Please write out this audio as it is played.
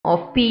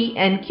of P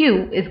and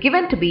Q is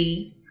given to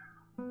be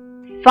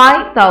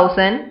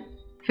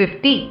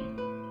 5,050.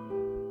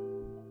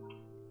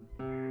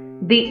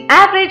 The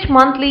average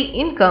monthly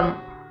income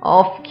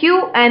of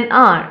Q and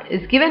R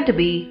is given to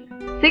be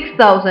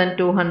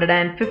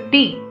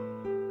 6,250,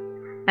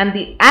 and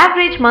the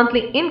average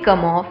monthly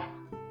income of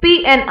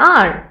P and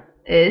R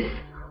is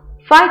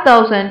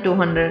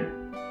 5,200.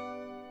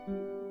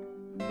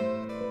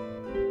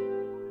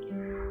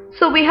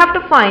 So we have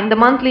to find the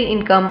monthly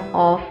income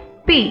of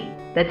P.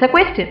 That's a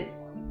question.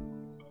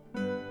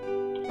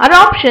 Our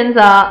options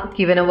are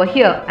given over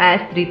here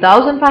as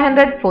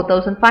 3,500,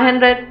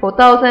 4,500,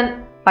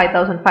 4,000,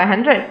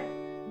 5,500.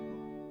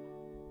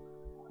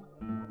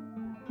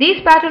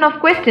 These pattern of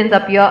questions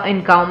appear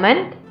in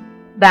government,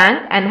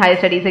 bank and higher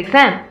studies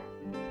exam.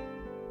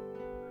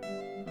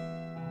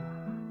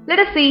 Let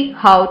us see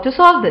how to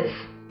solve this.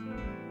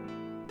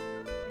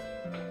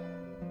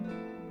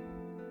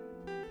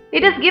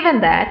 It is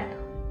given that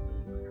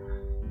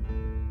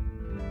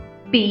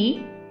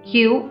P,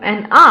 Q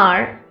and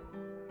R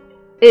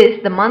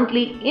is the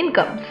monthly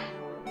incomes.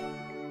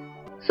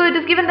 So it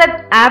is given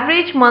that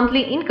average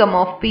monthly income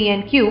of P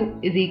and Q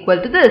is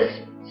equal to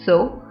this.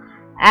 So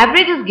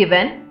average is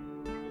given.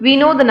 We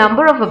know the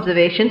number of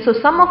observations. So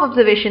sum of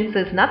observations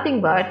is nothing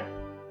but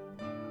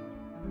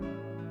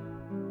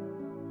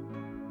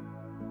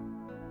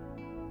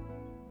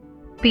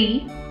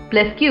P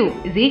plus Q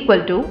is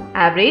equal to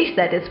average,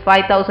 that is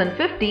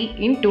 5,050,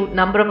 into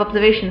number of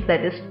observations,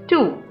 that is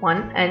 2,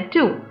 1 and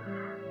 2,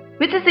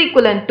 which is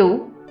equivalent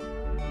to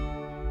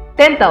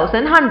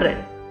 10,100.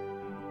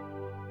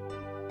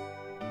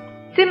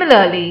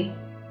 Similarly,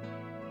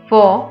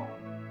 for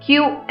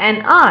Q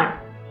and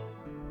R,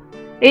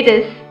 it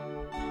is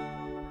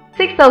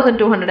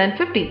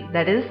 6,250,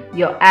 that is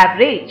your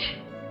average.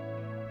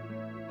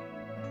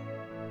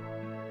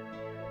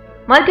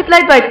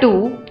 Multiplied by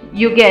 2,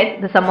 you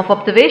get the sum of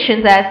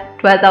observations as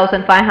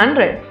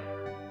 12,500.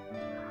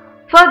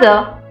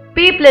 Further,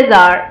 P plus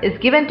R is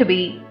given to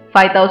be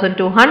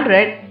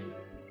 5,200,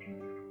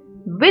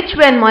 which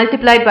when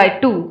multiplied by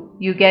 2,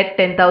 you get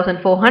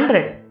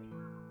 10,400.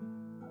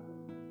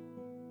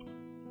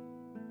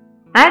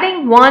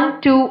 Adding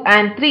 1, 2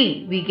 and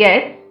 3, we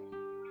get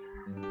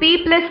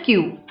P plus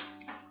Q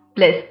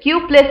plus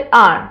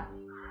R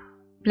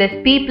plus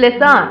P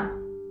plus R,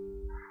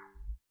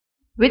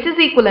 which is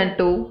equivalent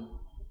to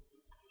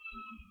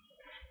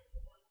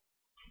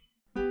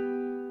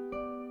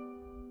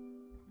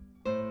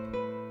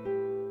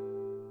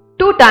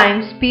 2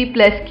 times P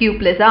plus Q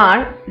plus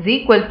R is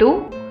equal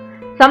to,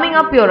 summing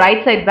up your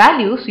right side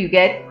values, you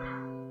get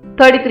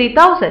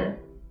 33,000.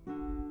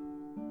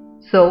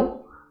 So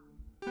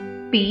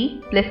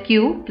P plus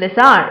Q plus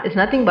R is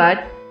nothing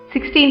but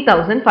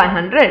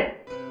 16,500.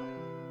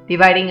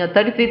 Dividing your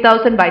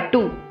 33,000 by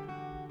 2,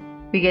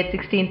 we get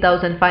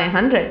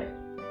 16,500.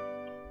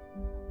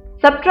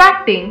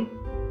 Subtracting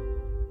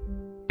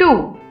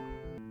 2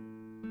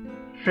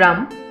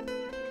 from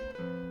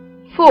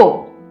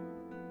 4,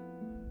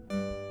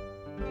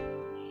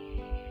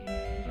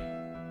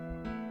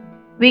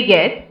 we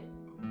get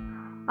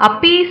a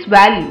P's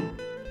value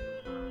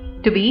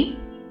to be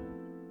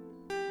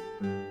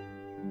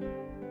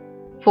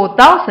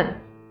 4,000.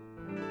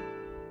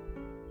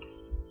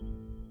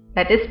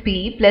 That is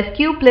P plus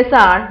Q plus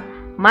R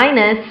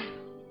minus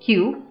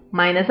Q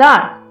minus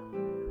R.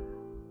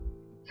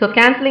 So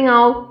cancelling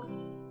out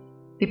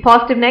the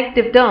positive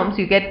negative terms,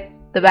 you get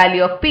the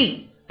value of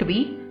P to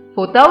be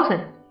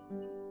 4,000,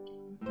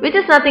 which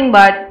is nothing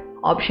but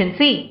option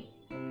C.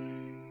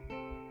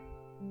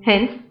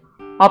 Hence,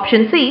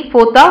 option C,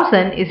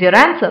 4,000 is your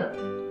answer.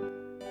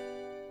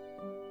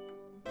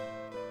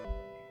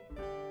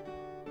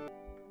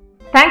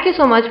 Thank you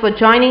so much for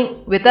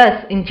joining with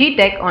us in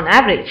GTech on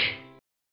average.